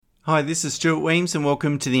Hi, this is Stuart Weems and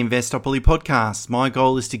welcome to the Investopoly podcast. My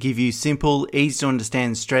goal is to give you simple, easy to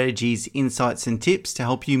understand strategies, insights and tips to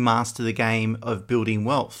help you master the game of building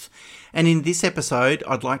wealth. And in this episode,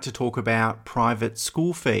 I'd like to talk about private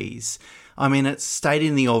school fees. I mean, it's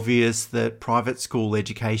stating the obvious that private school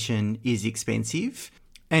education is expensive.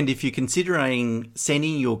 And if you're considering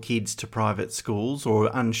sending your kids to private schools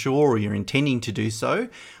or unsure or you're intending to do so,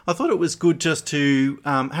 I thought it was good just to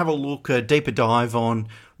have a look, a deeper dive on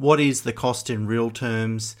what is the cost in real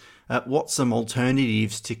terms, what some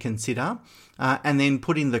alternatives to consider, and then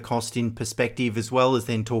putting the cost in perspective as well as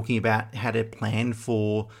then talking about how to plan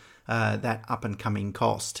for that up and coming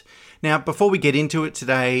cost. Now, before we get into it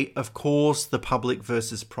today, of course, the public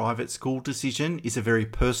versus private school decision is a very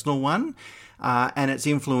personal one. And it's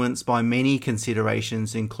influenced by many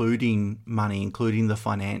considerations, including money, including the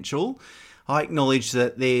financial. I acknowledge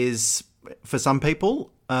that for some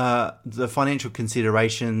people, the financial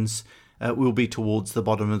considerations will be towards the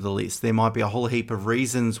bottom of the list. There might be a whole heap of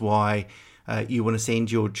reasons why you want to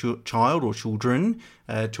send your child or children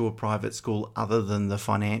to a private school other than the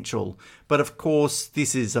financial. But of course,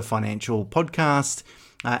 this is a financial podcast.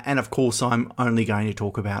 And of course, I'm only going to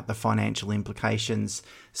talk about the financial implications.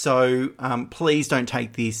 So please don't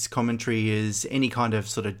take this commentary as any kind of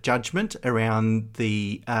sort of judgment around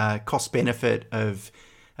the cost benefit of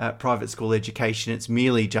private school education. It's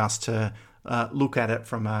merely just to look at it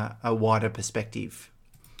from a wider perspective.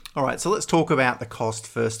 All right, so let's talk about the cost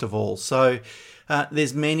first of all. So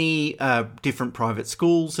there's many different private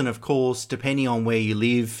schools, and of course, depending on where you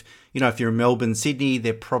live, if you're in Melbourne, Sydney,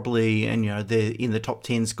 they're probably, they're in the top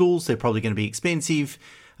 10 schools, they're probably going to be expensive.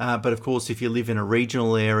 But of course, if you live in a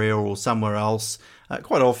regional area or somewhere else,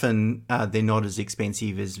 quite often they're not as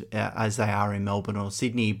expensive as they are in Melbourne or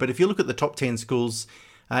Sydney. But if you look at the top 10 schools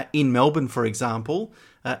in Melbourne, for example,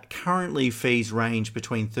 currently fees range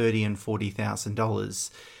between $30,000 and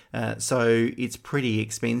 $40,000. So it's pretty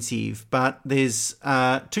expensive. But there's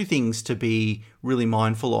two things to be really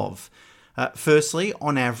mindful of. Firstly,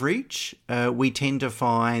 on average, we tend to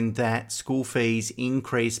find that school fees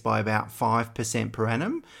increase by about 5% per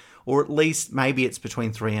annum, or at least maybe it's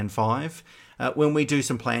between 3 and 5. When we do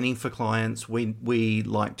some planning for clients, we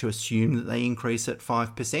like to assume that they increase at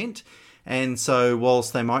 5%. And so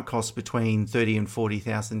whilst they might cost between $30,000 and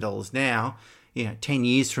 $40,000 now, 10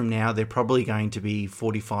 years from now, they're probably going to be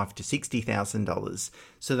 $45,000 to $60,000.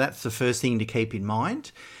 So that's the first thing to keep in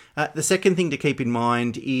mind. The second thing to keep in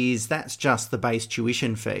mind is that's just the base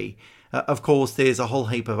tuition fee. Of course, there's a whole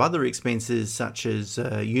heap of other expenses such as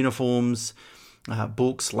uniforms,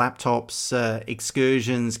 books, laptops,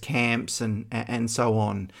 excursions, camps, and so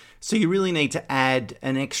on. So you really need to add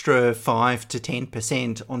an extra 5 to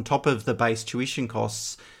 10% on top of the base tuition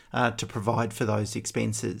costs to provide for those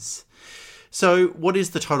expenses. So what is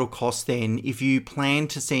the total cost then if you plan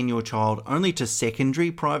to send your child only to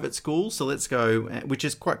secondary private schools? So let's go, which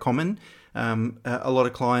is quite common. A lot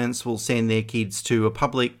of clients will send their kids to a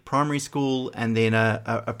public primary school and then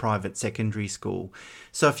a private secondary school.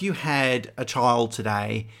 So if you had a child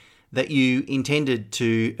today that you intended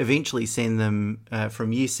to eventually send them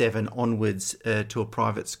from year 7 onwards to a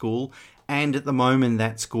private school, and at the moment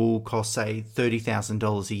that school costs, say,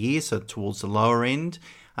 $30,000 a year, so towards the lower end,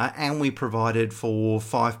 and we provided for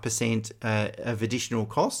 5% of additional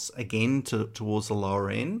costs, again, towards the lower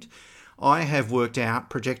end. I have worked out,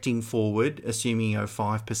 projecting forward, assuming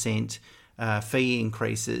 5% fee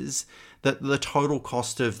increases, that the total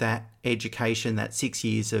cost of that education, that 6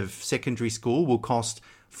 years of secondary school, will cost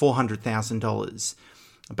 $400,000.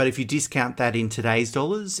 But if you discount that in today's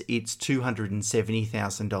dollars, it's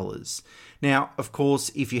 $270,000. Now, of course,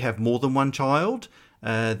 if you have more than one child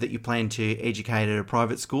that you plan to educate at a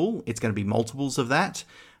private school, it's going to be multiples of that.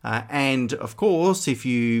 And of course, if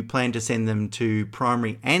you plan to send them to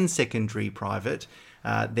primary and secondary private,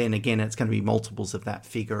 then again, it's going to be multiples of that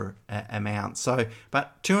figure amount. So,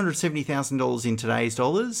 but $270,000 in today's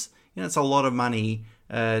dollars, it's a lot of money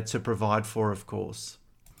to provide for, of course.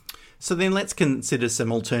 So then let's consider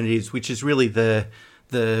some alternatives, which is really the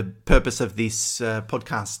purpose of this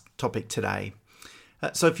podcast topic today.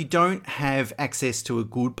 So if you don't have access to a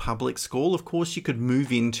good public school, of course, you could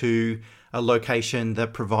move into a location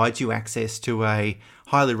that provides you access to a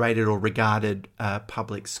highly rated or regarded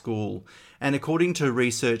public school. And according to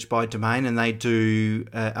research by Domain, and they do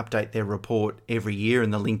update their report every year,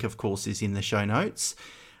 and the link, of course, is in the show notes,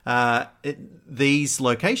 these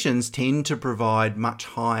locations tend to provide much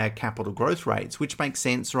higher capital growth rates, which makes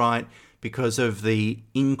sense, right? Because of the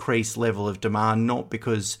increased level of demand, not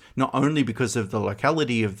only because of the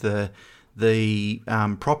locality of the the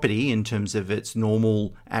property in terms of its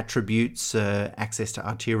normal attributes, access to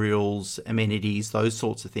arterials, amenities, those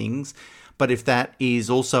sorts of things. But if that is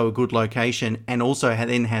also a good location and also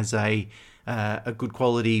then has a good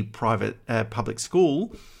quality private public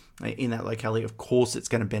school in that locality, of course it's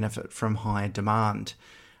going to benefit from higher demand.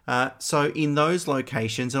 So in those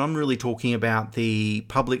locations, and I'm really talking about the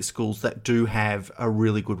public schools that do have a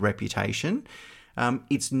really good reputation,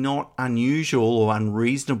 it's not unusual or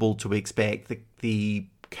unreasonable to expect that the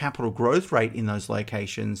capital growth rate in those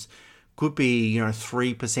locations could be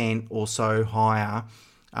 3% or so higher,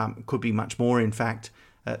 could be much more in fact,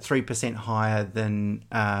 3% higher than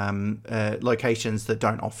locations that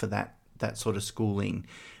don't offer that sort of schooling.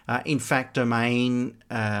 In fact, Domain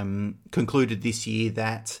concluded this year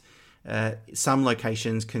that some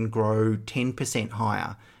locations can grow 10%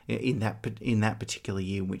 higher in that particular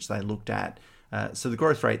year which they looked at. So the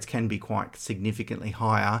growth rates can be quite significantly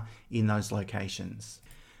higher in those locations.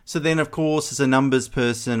 So then, of course, as a numbers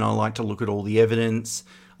person, I like to look at all the evidence.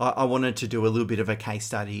 I wanted to do a little bit of a case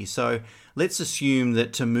study. So let's assume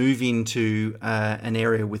that to move into an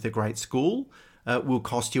area with a great school will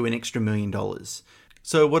cost you an extra $1 million.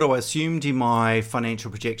 So what I assumed in my financial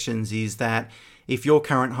projections is that if your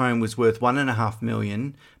current home was worth $1.5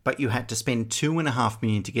 million, but you had to spend $2.5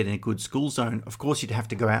 million to get in a good school zone, of course you'd have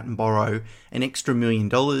to go out and borrow an extra $1 million,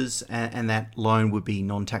 and that loan would be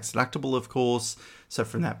non-tax deductible, of course. So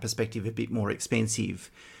from that perspective, a bit more expensive.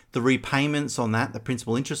 The repayments on that, the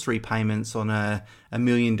principal interest repayments on a $1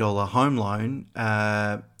 million home loan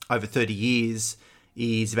over 30 years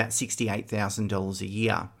is about $68,000 a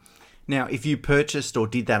year. Now, if you purchased or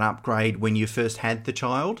did that upgrade when you first had the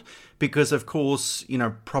child, because of course,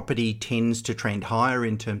 property tends to trend higher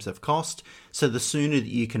in terms of cost. So the sooner that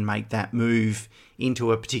you can make that move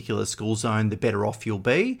into a particular school zone, the better off you'll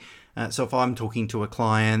be. So if I'm talking to a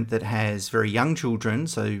client that has very young children,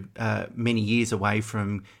 so many years away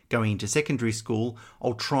from going into secondary school,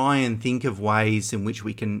 I'll try and think of ways in which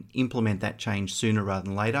we can implement that change sooner rather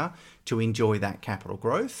than later to enjoy that capital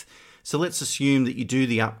growth. So let's assume that you do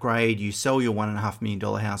the upgrade, you sell your $1.5 million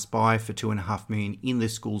house, buy for $2.5 million in the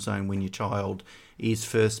school zone when your child is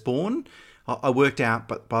first born. I worked out,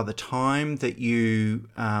 but by the time that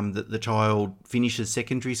that the child finishes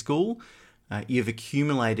secondary school, you've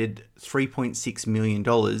accumulated $3.6 million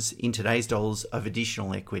in today's dollars of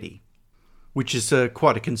additional equity, which is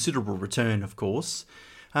quite a considerable return, of course.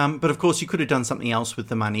 But of course, you could have done something else with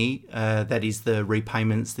the money, that is the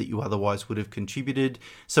repayments that you otherwise would have contributed.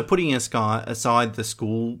 So putting aside the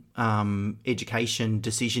school education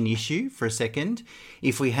decision issue for a second,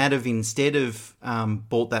 if we had have instead of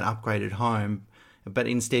bought that upgraded home, but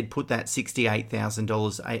instead put that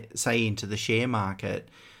 $68,000, say, into the share market,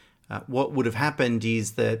 what would have happened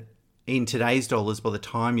is that in today's dollars, by the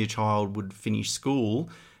time your child would finish school,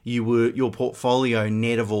 your portfolio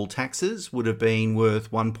net of all taxes would have been worth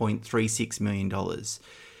 $1.36 million.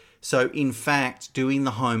 So in fact, doing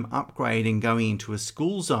the home upgrade and going into a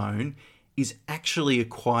school zone is actually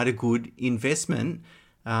quite a good investment,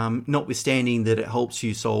 notwithstanding that it helps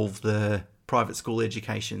you solve the private school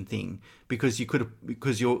education thing, because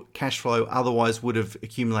your cash flow otherwise would have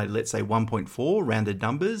accumulated, let's say 1.4 rounded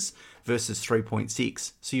numbers versus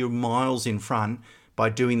 3.6. So you're miles in front by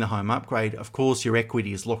doing the home upgrade. Of course, your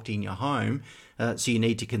equity is locked in your home, so you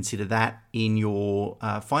need to consider that in your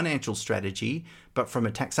financial strategy. But from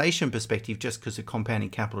a taxation perspective, just because of compounding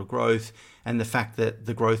capital growth and the fact that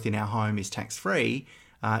the growth in our home is tax-free,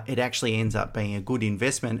 it actually ends up being a good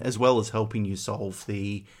investment as well as helping you solve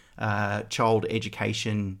the child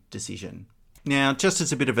education decision. Now, just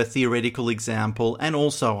as a bit of a theoretical example, and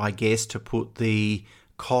also, I guess, to put the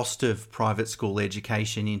cost of private school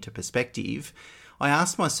education into perspective, I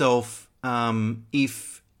asked myself,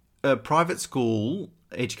 if a private school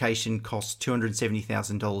education costs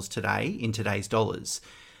 $270,000 today in today's dollars,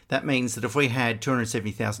 that means that if we had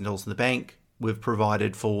 $270,000 in the bank, we've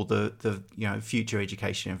provided for the future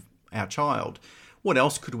education of our child. What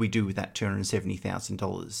else could we do with that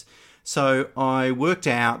 $270,000? So I worked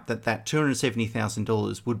out that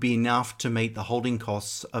 $270,000 would be enough to meet the holding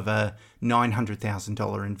costs of a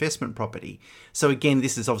 $900,000 investment property. So again,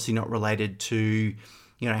 this is obviously not related to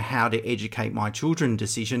how to educate my children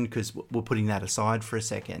decision, because we're putting that aside for a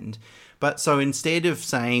second. But so instead of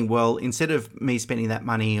saying, well, instead of me spending that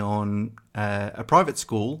money on a private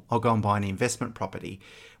school, I'll go and buy an investment property.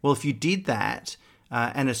 Well, if you did that,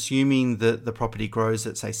 and assuming that the property grows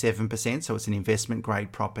at, say, 7%, so it's an investment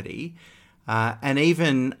grade property, and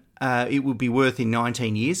even it would be worth in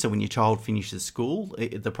 19 years. So when your child finishes school,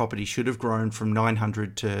 the property should have grown from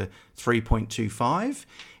 900 to 3.25.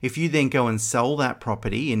 If you then go and sell that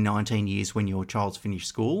property in 19 years when your child's finished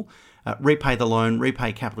school, repay the loan,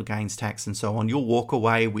 repay capital gains tax and so on, you'll walk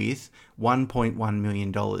away with $1.1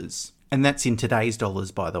 million. And that's in today's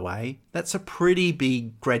dollars, by the way. That's a pretty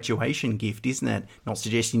big graduation gift, isn't it? Not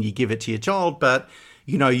suggesting you give it to your child, but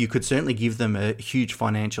you could certainly give them a huge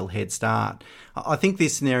financial head start. I think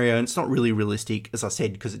this scenario, and it's not really realistic, as I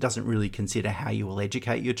said, because it doesn't really consider how you will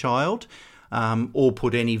educate your child, or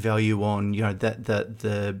put any value on,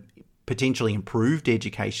 the potentially improved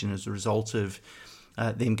education as a result of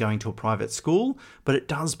them going to a private school. But it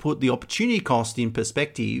does put the opportunity cost in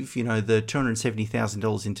perspective. The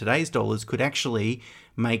 $270,000 in today's dollars could actually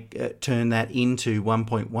turn that into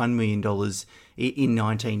 $1.1 million in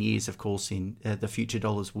 19 years. Of course, in the future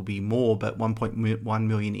dollars will be more, but 1.1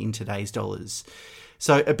 million in today's dollars.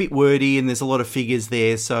 So a bit wordy, and there's a lot of figures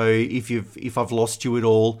there. So if I've lost you at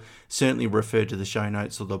all, certainly refer to the show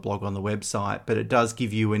notes or the blog on the website. But it does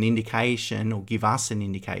give you an indication, or give us an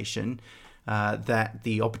indication, that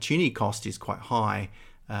the opportunity cost is quite high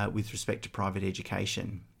with respect to private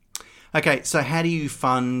education. Okay, so how do you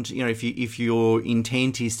fund, if your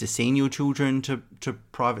intent is to send your children to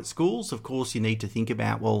private schools, of course you need to think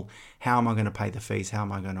about, well, how am I going to pay the fees? How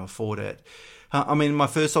am I going to afford it? My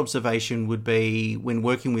first observation would be, when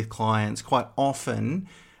working with clients, quite often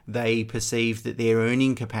they perceive that their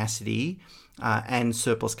earning capacity and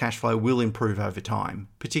surplus cash flow will improve over time,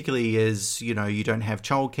 particularly as, you don't have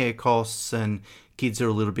childcare costs and kids are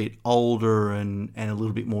a little bit older and a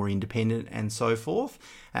little bit more independent and so forth.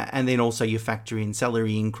 And then also you factor in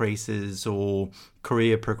salary increases or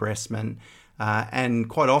career progressment. And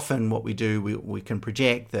quite often what we do, we can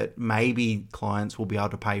project that maybe clients will be able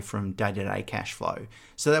to pay from day-to-day cash flow.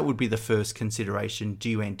 So that would be the first consideration. Do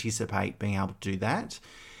you anticipate being able to do that?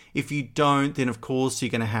 If you don't, then of course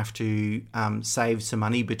you're going to have to save some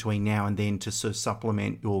money between now and then to sort of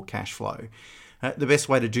supplement your cash flow. The best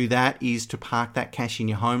way to do that is to park that cash in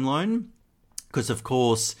your home loan, because of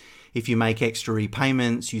course if you make extra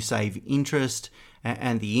repayments, you save interest,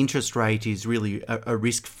 and the interest rate is really a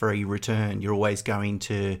risk-free return. You're always going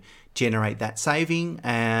to generate that saving,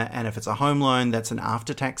 and if it's a home loan, that's an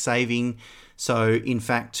after-tax saving. So in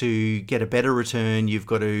fact, to get a better return, you've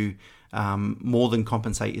got to more than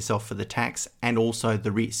compensate yourself for the tax and also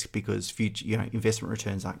the risk, because future investment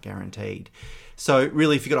returns aren't guaranteed. So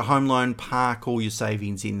really, if you've got a home loan, park all your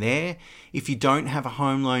savings in there. If you don't have a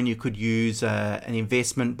home loan, you could use an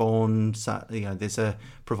investment bond. So, there's a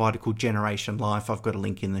provider called Generation Life. I've got a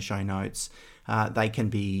link in the show notes. They can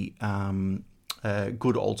be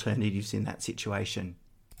good alternatives in that situation.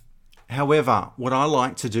 However, what I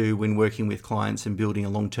like to do when working with clients and building a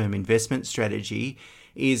long-term investment strategy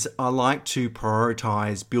is I like to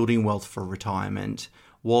prioritize building wealth for retirement,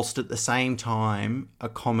 whilst at the same time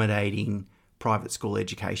accommodating private school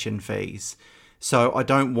education fees. So I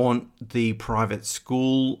don't want the private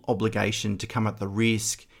school obligation to come at the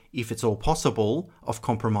risk, if it's all possible, of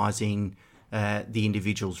compromising the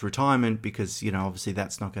individual's retirement, because obviously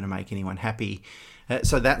that's not going to make anyone happy.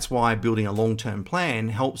 So that's why building a long-term plan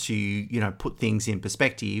helps you put things in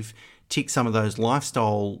perspective, tick some of those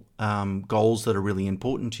lifestyle goals that are really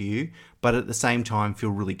important to you, but at the same time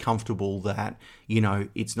feel really comfortable that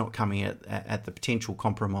it's not coming at the potential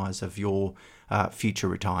compromise of your future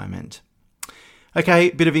retirement. Okay,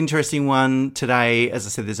 bit of interesting one today. As I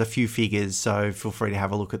said, there's a few figures, so feel free to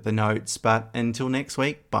have a look at the notes. But until next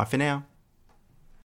week, bye for now.